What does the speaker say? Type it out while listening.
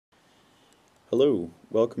Hello,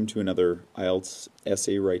 welcome to another IELTS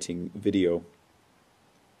essay writing video.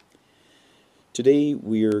 Today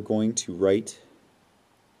we are going to write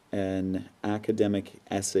an academic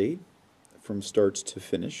essay from start to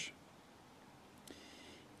finish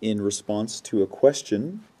in response to a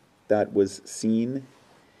question that was seen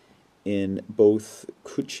in both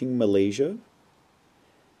Kuching, Malaysia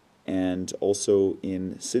and also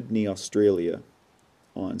in Sydney, Australia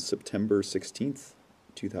on September 16th,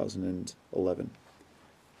 2011.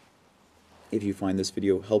 If you find this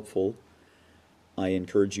video helpful, I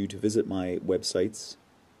encourage you to visit my websites,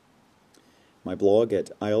 my blog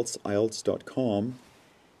at IELTS.com,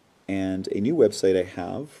 and a new website I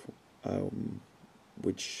have,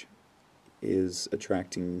 which is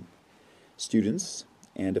attracting students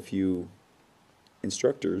and a few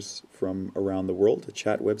instructors from around the world, a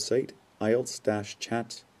chat website,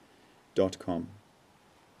 IELTS-chat.com.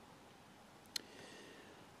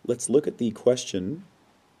 Let's look at the question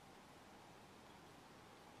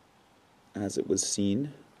as it was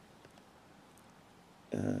seen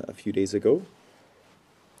a few days ago.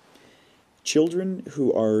 Children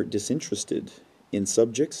who are disinterested in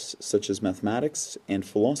subjects such as mathematics and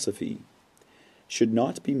philosophy should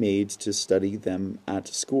not be made to study them at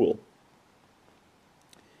school.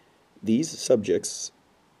 These subjects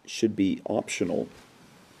should be optional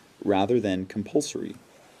rather than compulsory.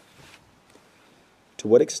 To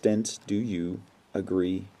what extent do you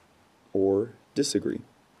agree or disagree?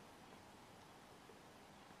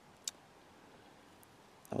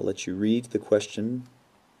 I'll let you read the question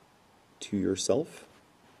to yourself.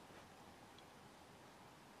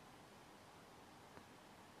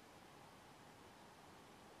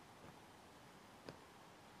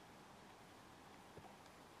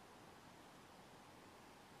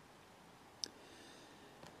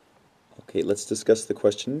 Okay, let's discuss the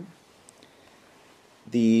question.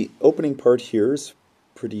 The opening part here is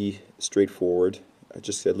pretty straightforward.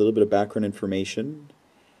 Just a little bit of background information,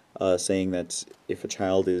 saying that if a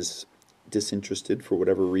child is disinterested for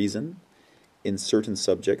whatever reason in certain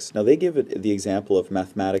subjects, now they give it the example of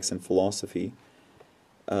mathematics and philosophy,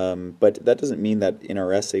 but that doesn't mean that in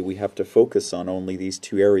our essay we have to focus on only these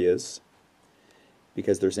two areas,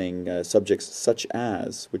 because they're saying subjects such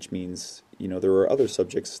as, which means, you know, there are other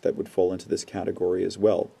subjects that would fall into this category as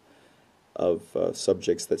well, of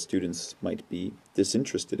subjects that students might be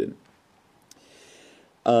disinterested in.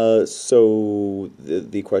 So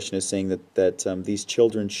the question is saying that these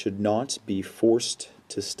children should not be forced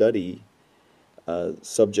to study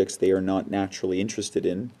subjects they are not naturally interested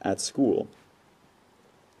in at school.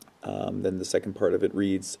 Then the second part of it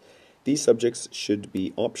reads, these subjects should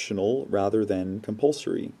be optional rather than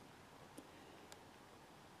compulsory.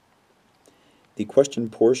 The question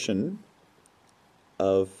portion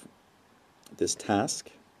of this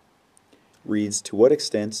task reads, to what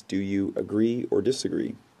extent do you agree or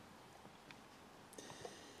disagree?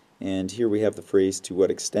 And here we have the phrase to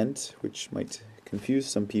what extent, which might confuse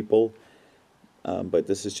some people, but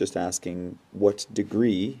this is just asking what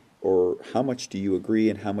degree or how much do you agree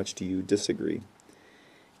and how much do you disagree.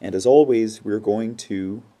 And as always, we're going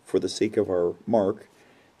to, for the sake of our mark,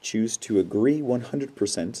 choose to agree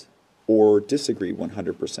 100% or disagree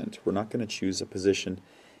 100%. We're not going to choose a position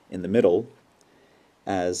in the middle,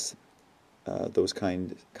 as those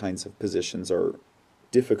kinds of positions are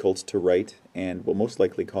difficult to write and will most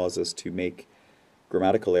likely cause us to make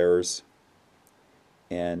grammatical errors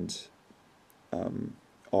and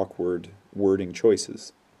awkward wording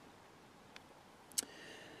choices.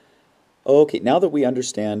 Okay, now that we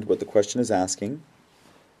understand what the question is asking,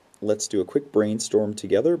 let's do a quick brainstorm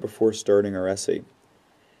together before starting our essay.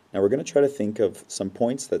 Now we're going to try to think of some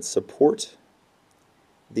points that support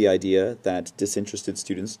the idea that disinterested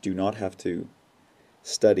students do not have to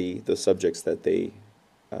study the subjects that they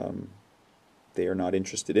are not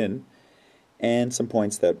interested in, and some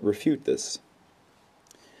points that refute this.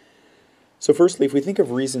 So firstly, if we think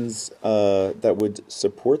of reasons that would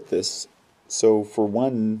support this, so for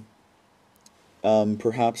one,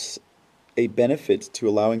 perhaps a benefit to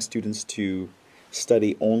allowing students to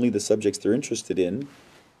study only the subjects they're interested in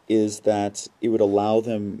is that it would allow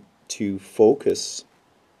them to focus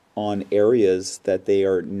on areas that they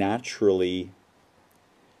are naturally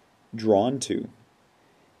drawn to,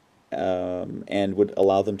 and would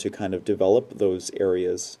allow them to kind of develop those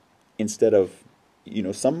areas instead of, you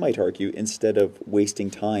know, some might argue, instead of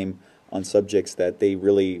wasting time on subjects that they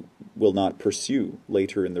really will not pursue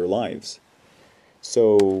later in their lives.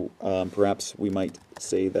 So perhaps we might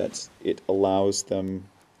say that it allows them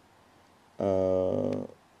to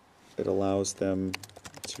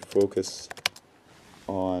focus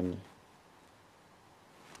on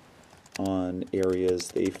on areas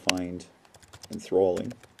they find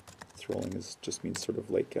enthralling. Enthralling just means sort of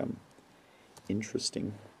like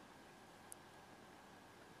interesting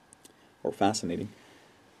or fascinating.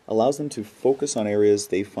 Allows them to focus on areas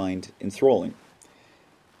they find enthralling.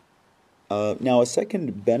 Now, a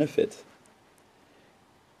second benefit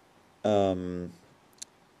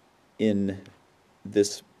in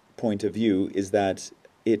this point of view is that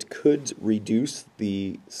it could reduce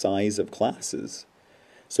the size of classes.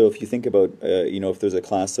 So if you think about, if there's a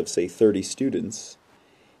class of, say, 30 students,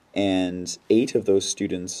 and 8 of those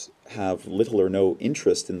students have little or no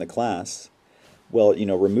interest in the class, well,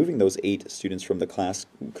 removing those 8 students from the class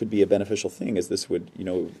could be a beneficial thing, as this would,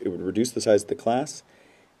 it would reduce the size of the class,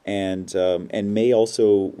 and may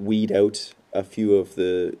also weed out a few of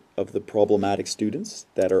the problematic students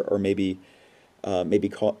that are maybe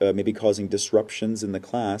causing disruptions in the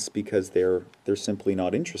class because they're simply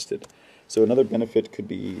not interested. So another benefit could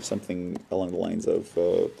be something along the lines of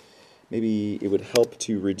maybe it would help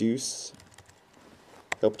to reduce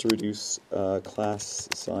class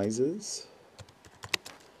sizes,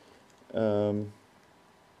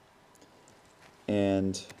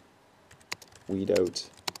 and weed out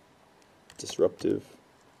disruptive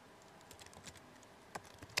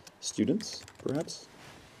students, perhaps.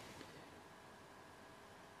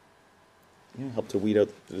 Yeah, help to weed out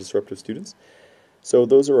the disruptive students. So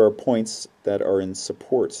those are our points that are in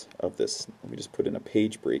support of this. Let me just put in a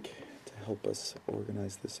page break to help us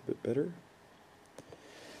organize this a bit better.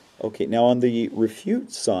 Okay, now on the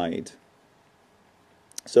refute side,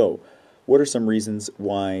 so what are some reasons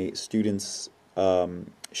why students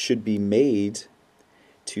should be made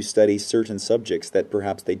to study certain subjects that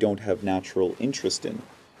perhaps they don't have natural interest in?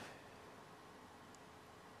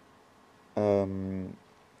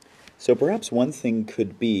 So perhaps one thing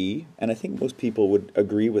could be, and I think most people would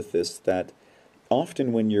agree with this, that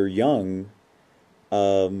often when you're young,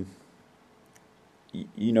 there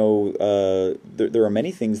are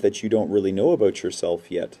many things that you don't really know about yourself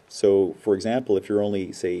yet. So, for example, if you're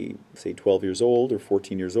only, say 12 years old or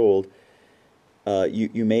 14 years old,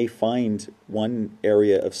 you may find one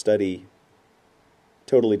area of study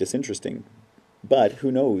totally disinteresting. But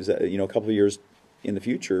who knows, a couple of years in the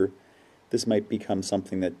future, this might become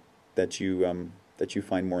something that you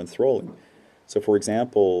find more enthralling. So, for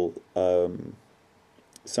example,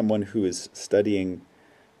 someone who is studying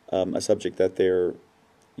a subject that they're,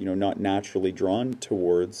 not naturally drawn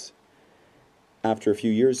towards, after a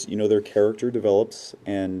few years, their character develops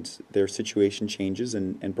and their situation changes,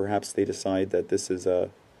 and perhaps they decide that this is an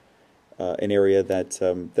area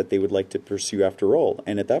that they would like to pursue after all.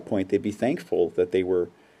 And at that point, they'd be thankful that they were,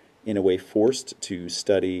 in a way, forced to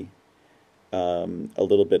study a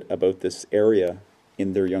little bit about this area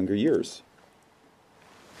in their younger years.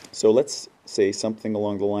 So let's say something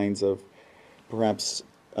along the lines of perhaps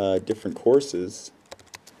different courses.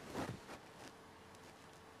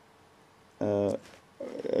 I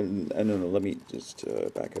don't know, let me just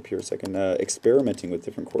back up here a second. Experimenting with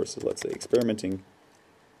different courses, let's say. Experimenting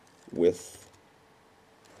with,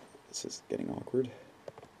 this is getting awkward.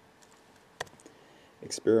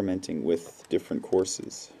 Experimenting with different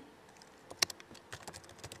courses.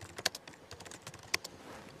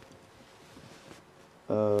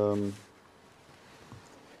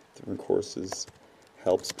 Different courses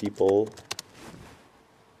helps people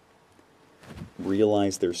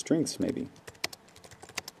realize their strengths, maybe.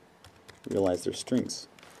 Realize their strengths.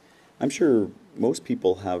 I'm sure most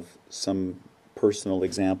people have some personal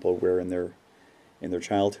example where in their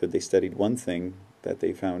childhood they studied one thing that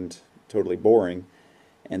they found totally boring,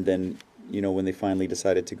 and then, when they finally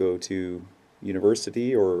decided to go to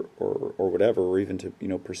university or whatever, or even to,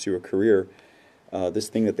 pursue a career, this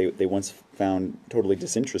thing that they once found totally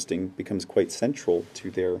disinteresting becomes quite central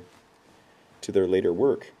to their later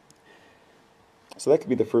work. So that could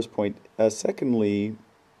be the first point. Secondly,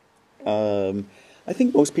 I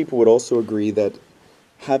think most people would also agree that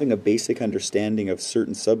having a basic understanding of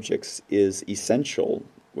certain subjects is essential,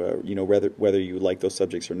 whether you like those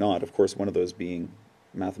subjects or not. Of course, one of those being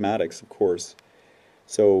mathematics, of course.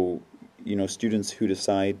 So, students who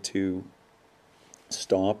decide to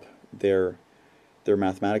stop their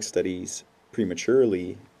mathematics studies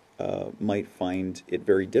prematurely might find it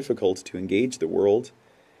very difficult to engage the world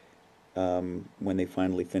when they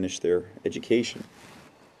finally finish their education.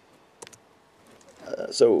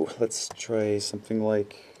 So let's try something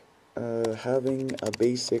like having a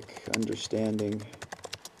basic understanding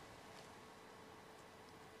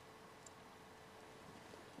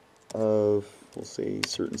of, we'll say,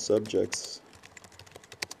 certain subjects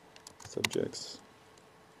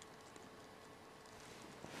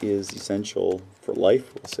is essential for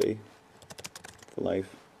life, we'll say. for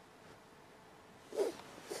life.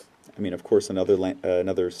 I mean, of course,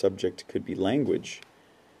 another subject could be language,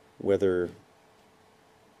 whether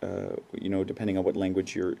you know, depending on what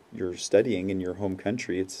language you're studying in your home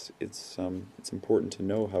country, it's important to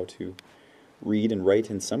know how to read and write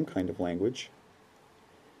in some kind of language.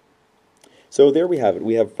 So there we have it.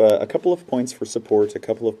 We have a couple of points for support, a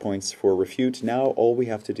couple of points for refute. Now all we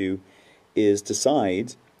have to do is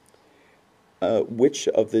decide which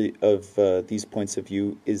of these points of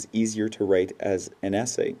view is easier to write as an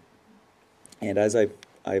essay. And as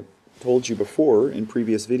I've told you before in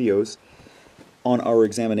previous videos, on our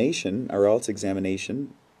examination, our IELTS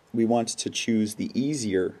examination, we want to choose the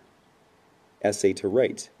easier essay to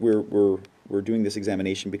write. We're doing this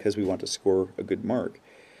examination because we want to score a good mark.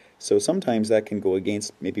 So sometimes that can go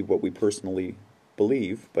against maybe what we personally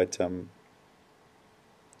believe, but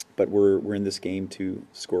we're in this game to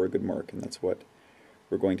score a good mark, and that's what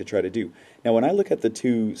we're going to try to do. Now, when I look at the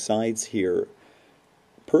two sides here,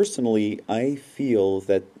 personally, I feel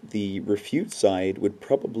that the refute side would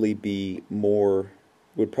probably be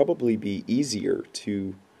easier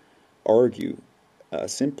to argue,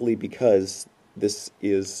 simply because this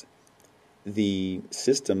is the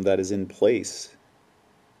system that is in place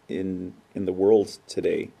in the world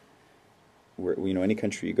today. Where, you know, any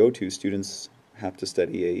country you go to, students have to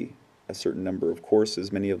study a certain number of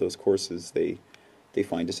courses. Many of those courses they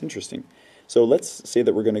find disinteresting. So let's say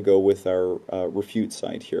that we're going to go with our refute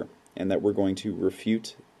side here, and that we're going to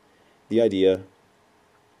refute the idea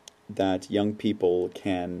that young people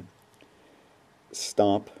can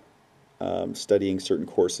stop studying certain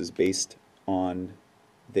courses based on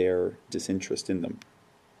their disinterest in them.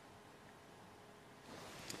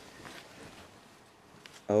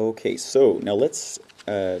 Okay, so now let's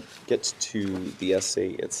get to the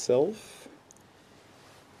essay itself.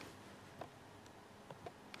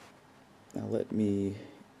 Now let me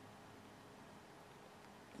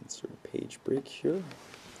insert a page break here.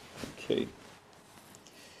 Okay.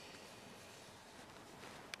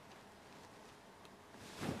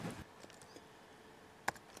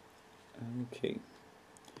 Okay.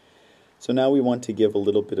 So now we want to give a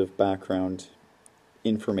little bit of background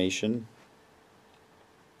information,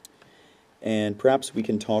 and perhaps we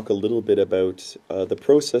can talk a little bit about the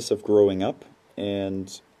process of growing up,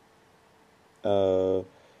 and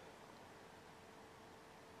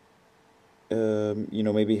you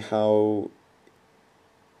know, maybe how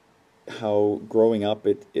growing up,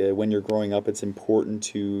 when you're growing up, it's important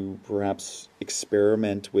to perhaps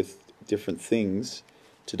experiment with different things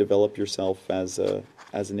to develop yourself as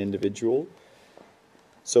an individual.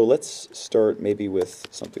 So let's start maybe with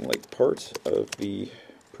something like part of the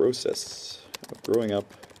process of growing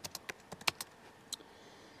up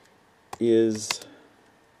is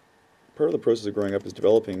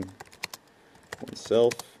developing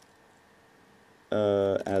oneself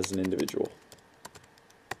as an individual.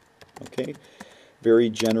 Okay, very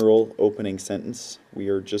general opening sentence. We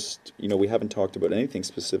are just, you know, we haven't talked about anything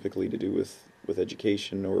specifically to do with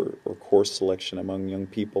education or course selection among young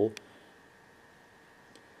people.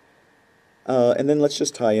 And then let's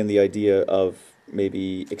just tie in the idea of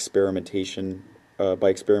maybe experimentation. By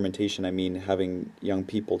experimentation, I mean having young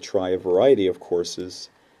people try a variety of courses,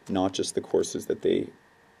 not just the courses that they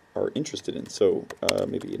are interested in. So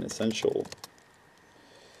maybe an essential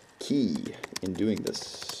key in doing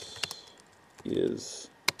this is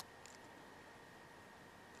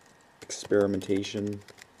experimentation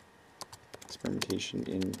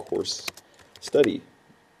in course study.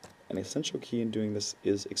 An essential key in doing this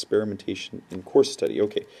is experimentation in course study.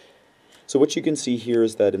 Okay, so what you can see here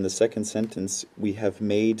is that in the second sentence we have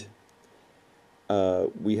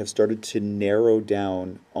started to narrow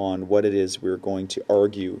down on what it is we're going to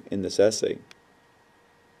argue in this essay.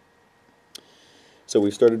 So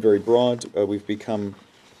we've started very broad, we've become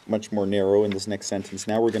much more narrow in this next sentence.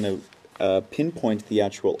 Now we're going to pinpoint the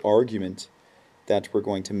actual argument that we're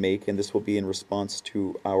going to make, and this will be in response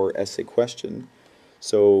to our essay question.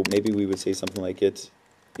 So maybe we would say something like, it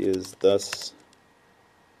is thus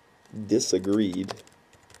disagreed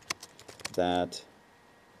that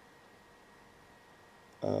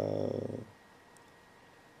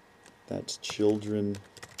that children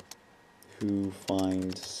who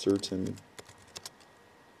find certain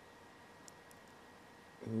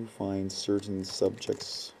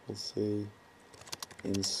subjects, we'll say,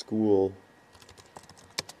 in school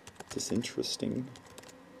disinteresting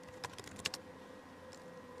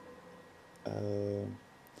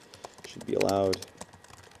should be allowed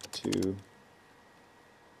to,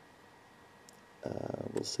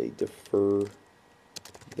 we'll say, defer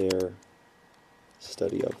their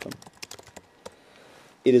study of them.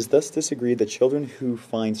 It is thus disagreed that children who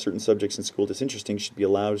find certain subjects in school disinteresting should be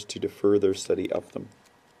allowed to defer their study of them.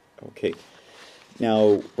 Okay.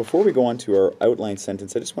 Now, before we go on to our outline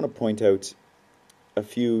sentence, I just want to point out a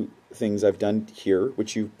few things I've done here,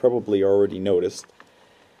 which you've probably already noticed.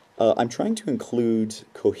 I'm trying to include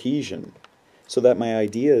cohesion so that my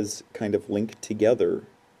ideas kind of link together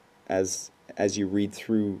as you read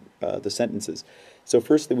through the sentences. So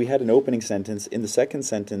firstly, we had an opening sentence. In the second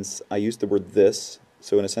sentence, I used the word this,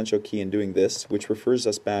 so an essential key in doing this, which refers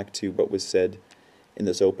us back to what was said in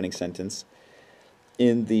this opening sentence.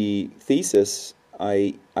 In the thesis,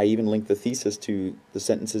 I even linked the thesis to the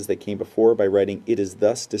sentences that came before by writing, it is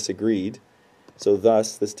thus disagreed. So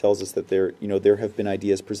thus, this tells us that there have been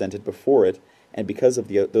ideas presented before it, and because of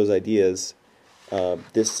those ideas,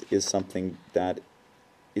 this is something that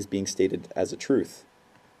is being stated as a truth.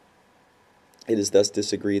 It is thus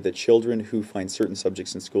disagreed that children who find certain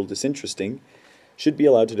subjects in school disinteresting should be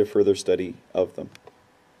allowed to defer their study of them.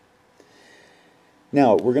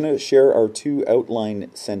 Now, we're going to share our two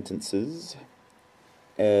outline sentences.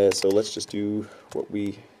 So let's just do what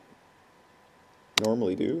we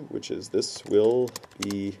normally do, which is this will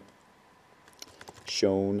be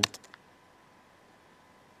shown.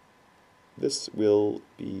 This will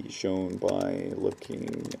be shown by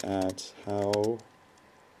looking at how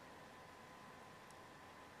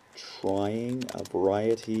trying a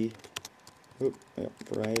variety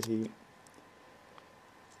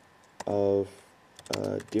of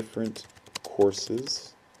different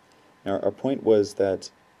courses. Now, our point was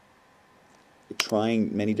that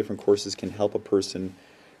trying many different courses can help a person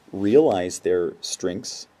realize their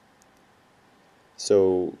strengths.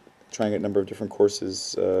 So trying a number of different courses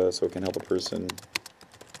so it can help a person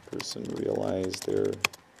realize their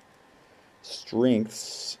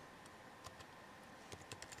strengths.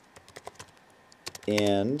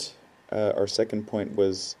 And our second point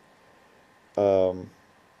was how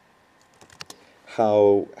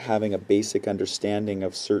having a basic understanding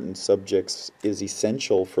of certain subjects is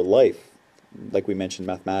essential for life, like we mentioned,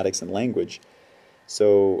 mathematics and language.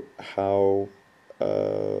 So how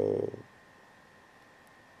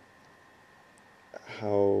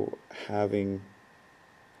having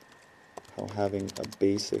a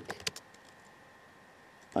basic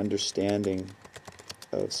understanding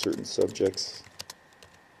of certain subjects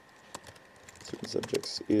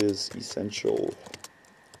is essential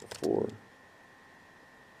for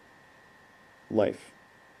life.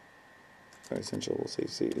 Essential, we'll say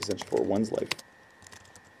essential for one's life.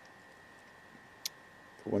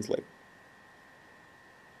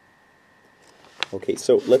 Okay,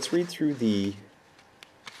 so let's read through the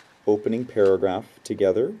opening paragraph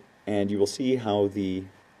together, and you will see how the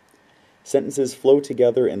sentences flow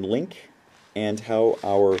together and link, and how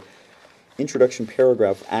our introduction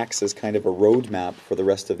paragraph acts as kind of a roadmap for the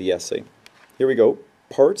rest of the essay. Here we go.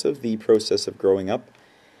 Part of the process of growing up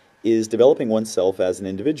is developing oneself as an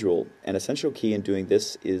individual. An essential key in doing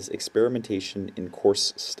this is experimentation in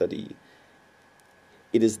course study.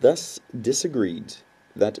 It is thus disagreed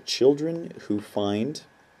that children who find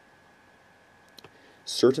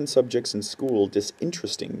certain subjects in school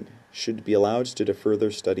disinteresting should be allowed to defer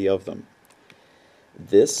their study of them.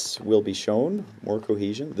 This will be shown, more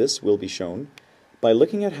cohesion, this will be shown by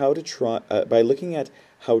looking at how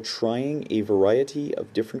trying a variety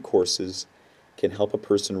of different courses can help a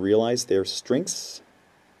person realize their strengths,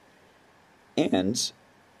 and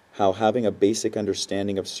how having a basic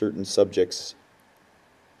understanding of certain subjects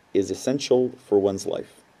is essential for one's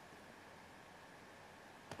life.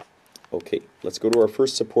 Okay, let's go to our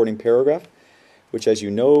first supporting paragraph, which, as you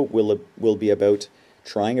know, will be about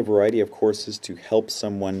trying a variety of courses to help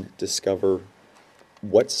someone discover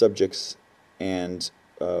what subjects and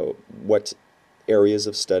what areas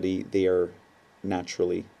of study they are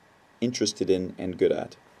naturally interested in and good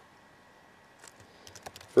at.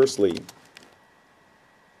 Firstly,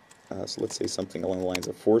 so let's say something along the lines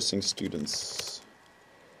of forcing students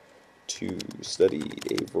to study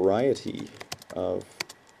a variety of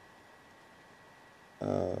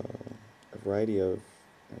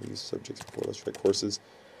these subjects before. Let's try courses.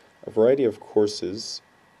 A variety of courses,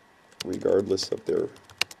 regardless of their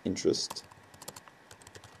interest,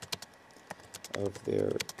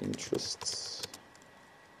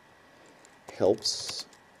 helps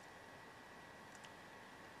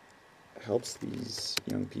these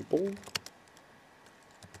young people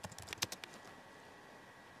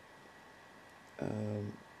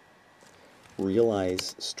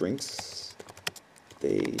realize strengths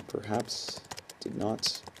they perhaps did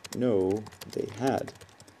not know they had.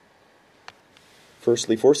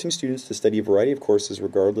 Firstly, forcing students to study a variety of courses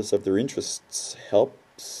regardless of their interests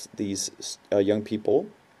helps these young people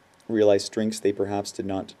realize strengths they perhaps did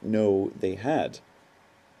not know they had.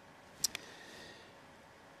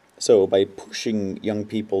 So by pushing young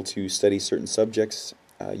people to study certain subjects,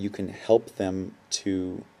 you can help them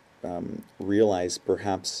to realize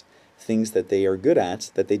perhaps things that they are good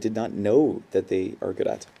at that they did not know that they are good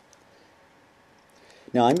at.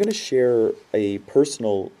 Now I'm going to share a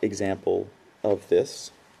personal example of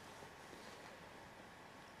this.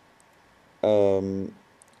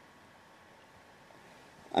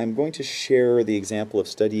 I'm going to share the example of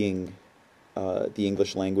studying the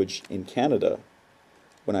English language in Canada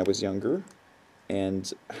when I was younger,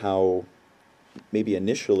 and how maybe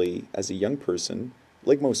initially as a young person,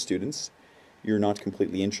 like most students, you're not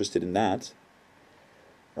completely interested in that.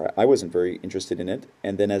 Or I wasn't very interested in it,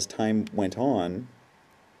 and then as time went on,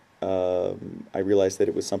 I realized that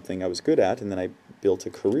it was something I was good at, and then I built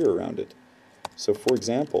a career around it. So for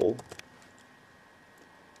example,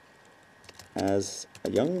 as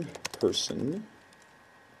a young person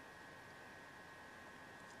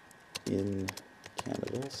in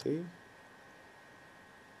Canada, I'll say,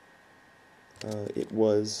 it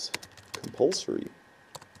was compulsory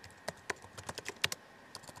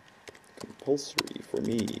for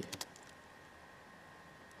me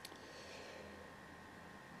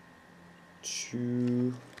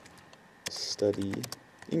to study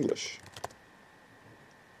English.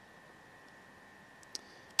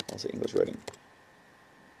 I'll say English writing.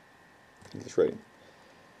 English writing.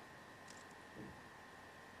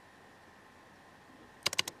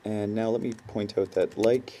 And now let me point out that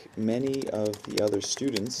like many of the other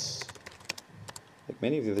students,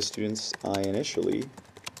 I initially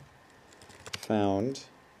found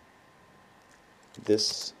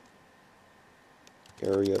this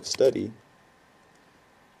area of study,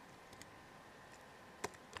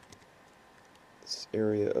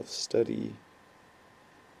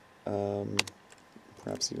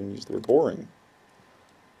 perhaps even use the word boring,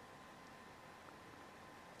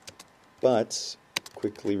 but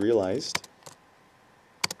quickly realized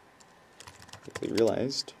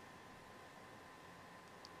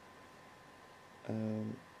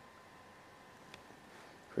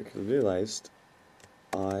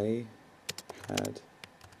I had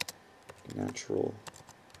a natural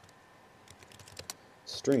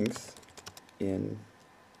strength in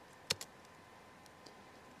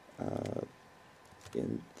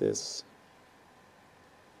this.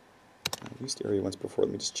 I used area once before.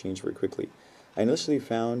 Let me just change very quickly. I initially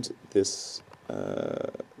found this,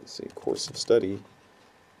 let's say, course of study,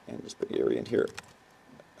 and just put the area in here.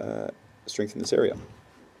 Strength in this area.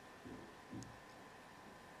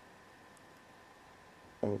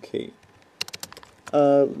 Okay.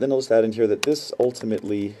 Then I'll just add in here that this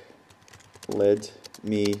ultimately led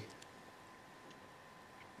me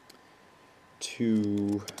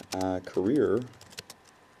to a career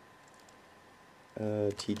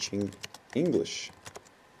teaching English.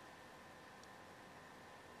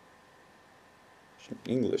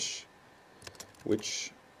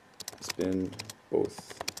 Which has been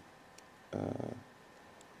both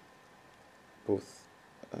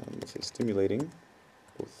let's say stimulating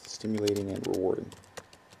and rewarding.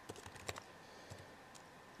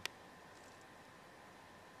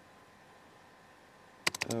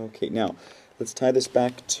 Okay, now let's tie this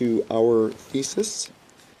back to our thesis.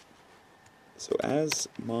 So as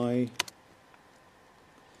my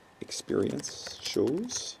experience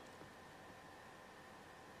shows,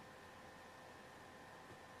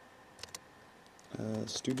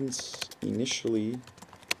 students initially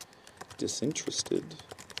disinterested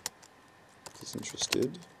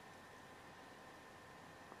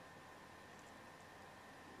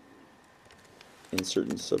in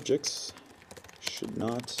certain subjects should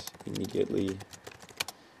not immediately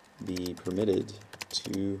be permitted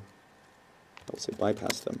to, I would say,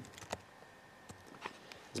 bypass them.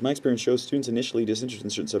 As my experience shows, students initially disinterested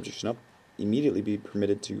in certain subjects should not immediately be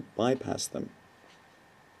permitted to bypass them.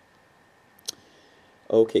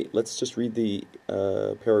 Okay, let's just read the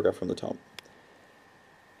paragraph from the top.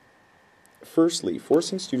 Firstly,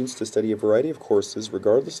 forcing students to study a variety of courses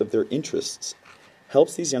regardless of their interests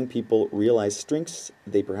helps these young people realize strengths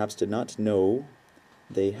they perhaps did not know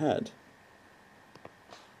they had.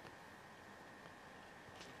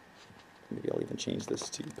 Maybe I'll even change this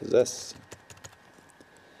to possess.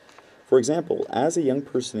 For example, as a young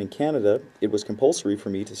person in Canada, it was compulsory for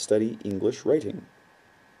me to study English writing.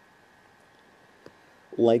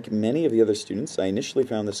 Like many of the other students, I initially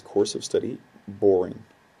found this course of study boring,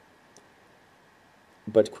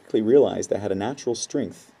 but quickly realized I had a natural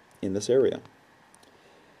strength in this area.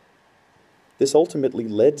 This ultimately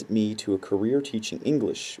led me to a career teaching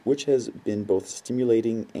English, which has been both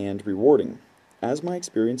stimulating and rewarding. As my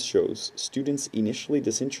experience shows, students initially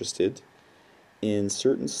disinterested in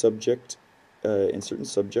certain subjects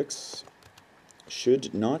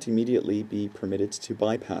should not immediately be permitted to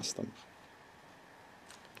bypass them.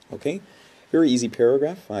 Okay, very easy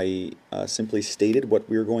paragraph. I simply stated what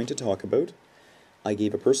we were going to talk about. I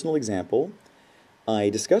gave a personal example.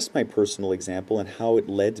 I discussed my personal example and how it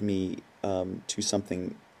led me to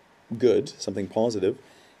something good, something positive.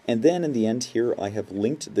 And then in the end here, I have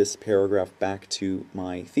linked this paragraph back to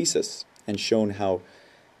my thesis and shown how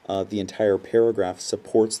the entire paragraph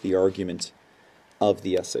supports the argument of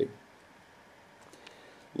the essay.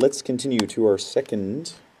 Let's continue to our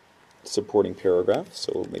second supporting paragraph.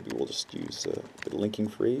 So maybe we'll just use a little linking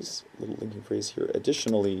phrase here.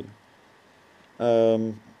 Additionally,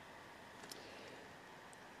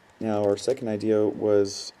 now our second idea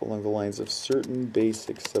was along the lines of certain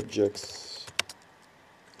basic subjects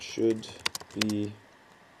should be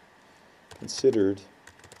considered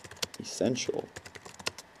essential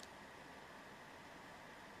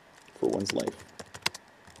for one's life.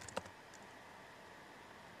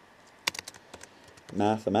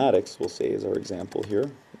 Mathematics, we'll say, is our example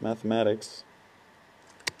here. Mathematics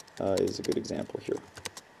is a good example here.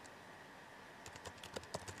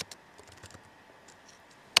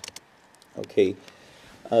 Okay,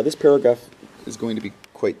 this paragraph is going to be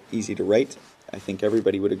quite easy to write. I think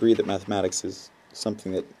everybody would agree that mathematics is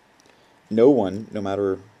something that no one, no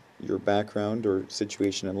matter your background or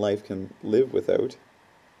situation in life, can live without.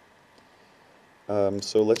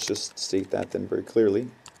 So let's just state that then very clearly.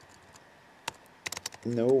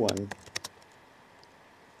 No one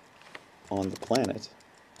on the planet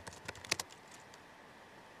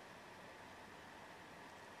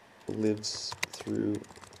lives through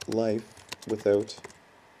life without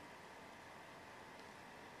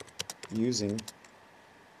using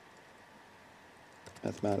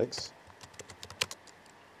mathematics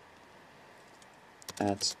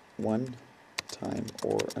at one time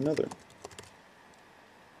or another.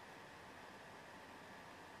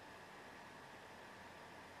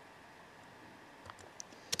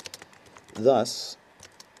 Thus,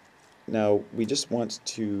 now we just want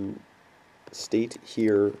to state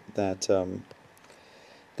here that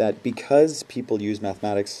that because people use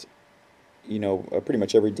mathematics, pretty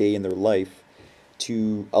much every day in their life,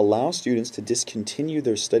 to allow students to discontinue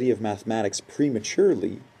their study of mathematics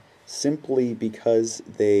prematurely simply because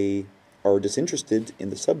they are disinterested in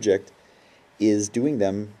the subject is doing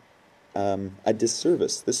them a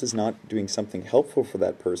disservice. This is not doing something helpful for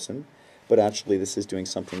that person, but actually this is doing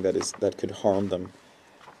something that could harm them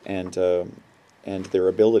and their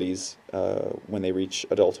abilities when they reach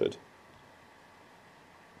adulthood.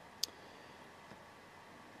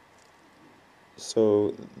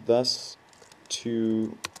 So thus,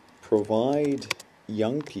 to provide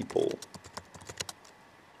young people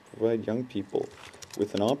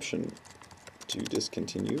with an option to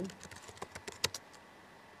discontinue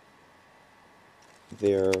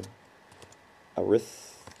their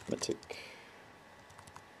arithmetic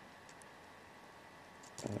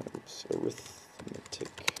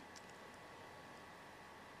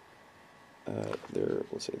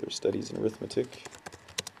their studies in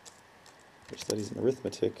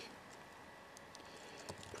arithmetic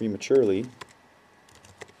prematurely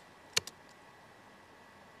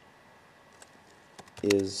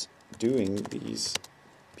is doing these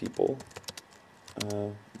people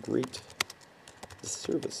great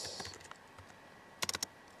disservice.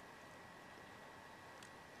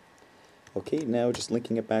 Okay, now just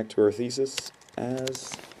linking it back to our thesis,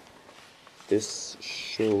 as this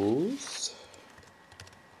shows,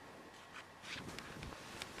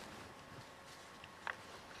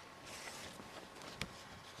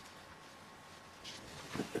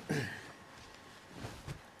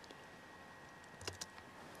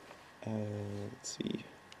 let's see,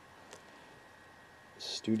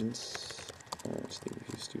 students, we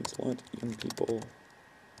use students a lot, young people,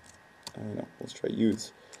 no, let's try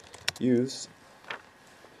youths. Youths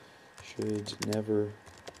should never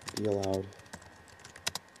be allowed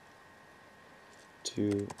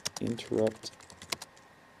to interrupt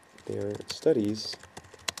their studies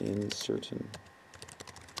in certain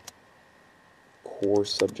core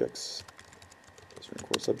subjects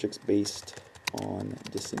based on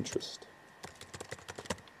disinterest.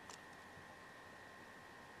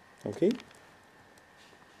 Okay?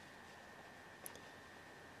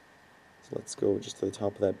 So let's go just to the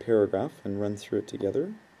top of that paragraph and run through it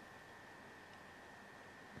together.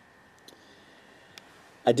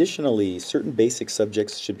 Additionally, certain basic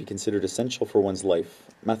subjects should be considered essential for one's life.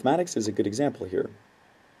 Mathematics is a good example here.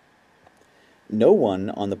 No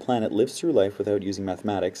one on the planet lives through life without using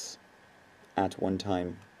mathematics at one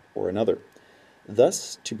time or another.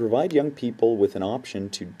 Thus, to provide young people with an option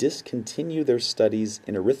to discontinue their studies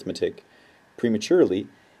in arithmetic prematurely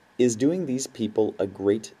is doing these people a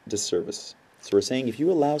great disservice. So we're saying if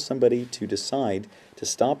you allow somebody to decide to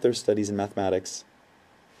stop their studies in mathematics,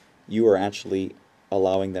 you are actually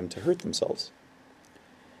allowing them to hurt themselves.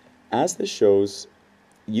 As this shows,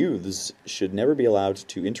 youths should never be allowed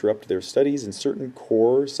to interrupt their studies in certain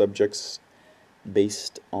core subjects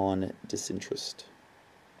based on disinterest.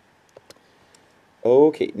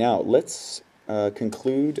 Okay, now let's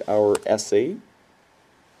conclude our essay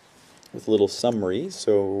with a little summary.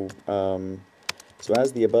 So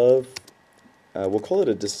as the above, we'll call it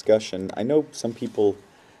a discussion. I know some people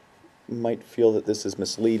might feel that this is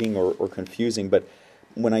misleading or confusing, but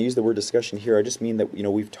when I use the word discussion here, I just mean that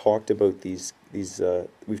we've talked about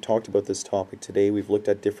we've talked about this topic today. We've looked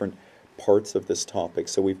at different parts of this topic,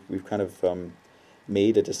 so we've kind of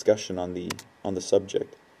made a discussion on the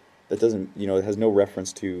subject. That doesn't, it has no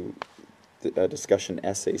reference to a discussion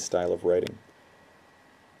essay style of writing.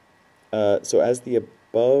 So as the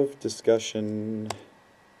above discussion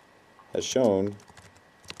has shown,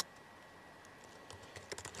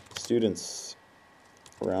 students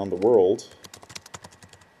around the world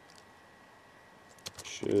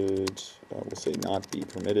should, we'll say, not be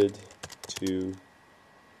permitted to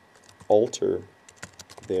alter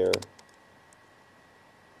their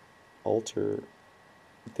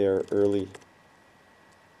early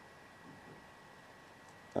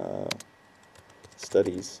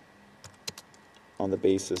studies on the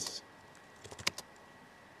basis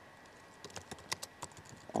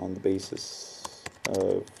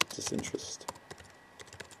of disinterest.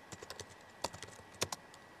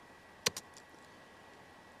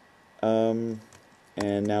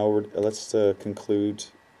 And now let's conclude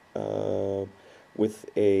with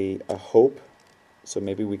a hope. So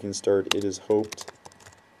maybe we can start. It is hoped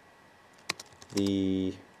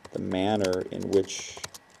the manner in which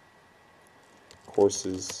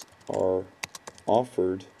courses are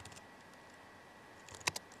offered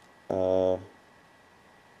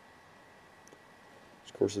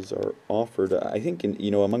I think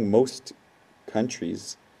among most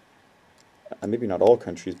countries, maybe not all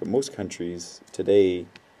countries, but most countries today,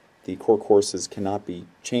 the core courses cannot be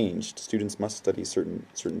changed. Students must study certain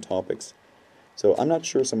topics. So I'm not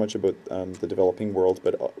sure so much about the developing world,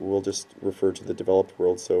 but we'll just refer to the developed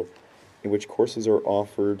world. So in which courses are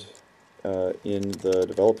offered in the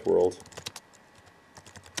developed world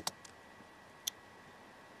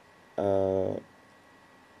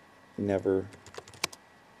never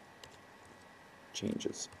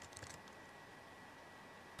changes.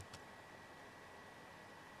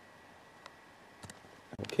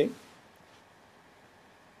 Okay.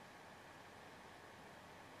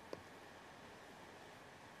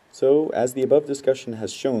 So, as the above discussion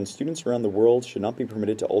has shown, students around the world should not be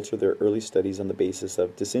permitted to alter their early studies on the basis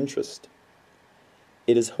of disinterest.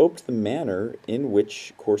 It is hoped the manner in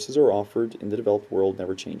which courses are offered in the developed world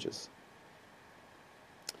never changes.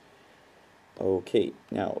 Okay,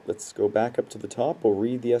 now let's go back up to the top. We'll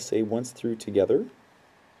read the essay once through together.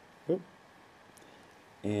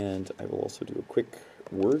 And I will also do a quick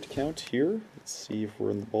word count here. Let's see if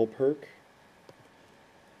we're in the ballpark.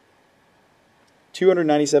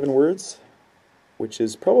 297 words, which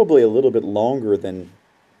is probably a little bit longer than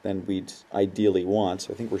we'd ideally want.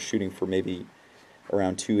 So I think we're shooting for maybe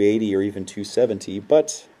around 280 or even 270,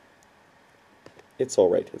 but it's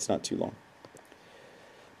all right. It's not too long.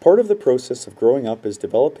 Part of the process of growing up is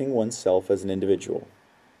developing oneself as an individual.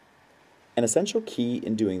 An essential key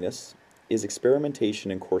in doing this is experimentation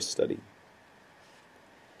and course study.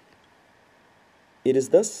 It is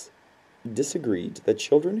thus disagreed that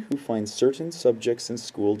children who find certain subjects in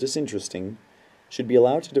school disinteresting should be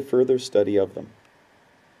allowed to defer their study of them.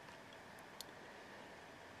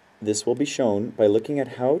 This will be shown by looking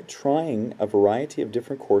at how trying a variety of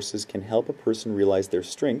different courses can help a person realize their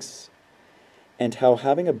strengths, and how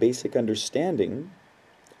having a basic understanding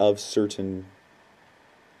of certain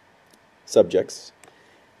subjects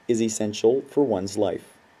is essential for one's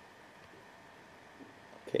life.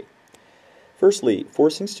 Okay. Firstly,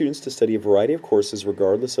 forcing students to study a variety of courses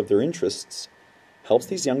regardless of their interests helps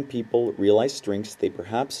these young people realize strengths they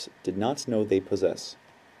perhaps did not know they possess.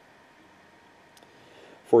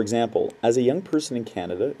 For example, as a young person in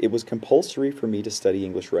Canada, it was compulsory for me to study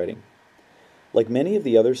English writing. Like many of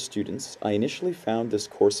the other students, I initially found this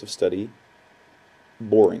course of study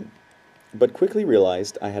boring. but quickly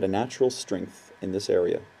realized I had a natural strength in this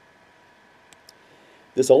area.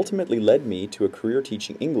 This ultimately led me to a career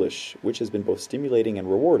teaching English, which has been both stimulating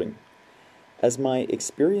and rewarding. As my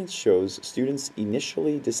experience shows, students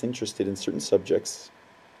initially disinterested in certain subjects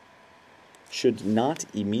should not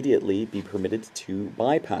immediately be permitted to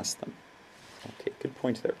bypass them. Okay, good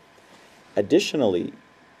point there. Additionally,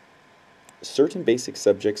 certain basic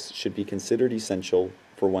subjects should be considered essential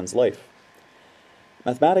for one's life.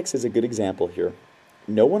 Mathematics is a good example here.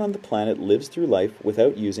 No one on the planet lives through life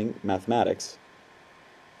without using mathematics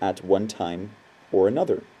at one time or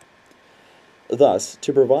another. Thus,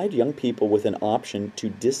 to provide young people with an option to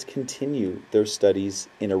discontinue their studies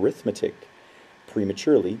in arithmetic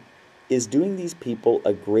prematurely is doing these people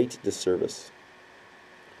a great disservice.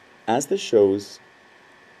 As this shows,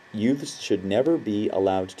 youths should never be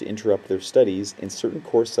allowed to interrupt their studies in certain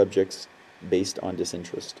core subjects based on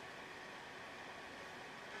disinterest.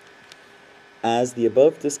 As the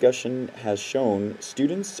above discussion has shown,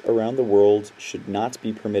 students around the world should not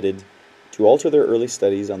be permitted to alter their early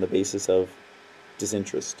studies on the basis of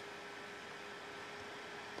disinterest.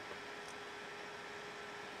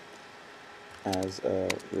 As a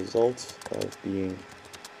result of being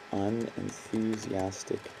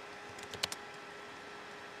unenthusiastic.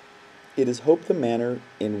 It is hoped the manner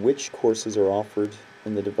in which courses are offered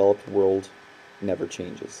in the developed world never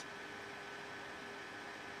changes.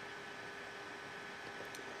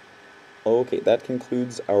 Okay, that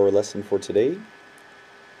concludes our lesson for today.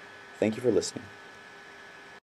 Thank you for listening.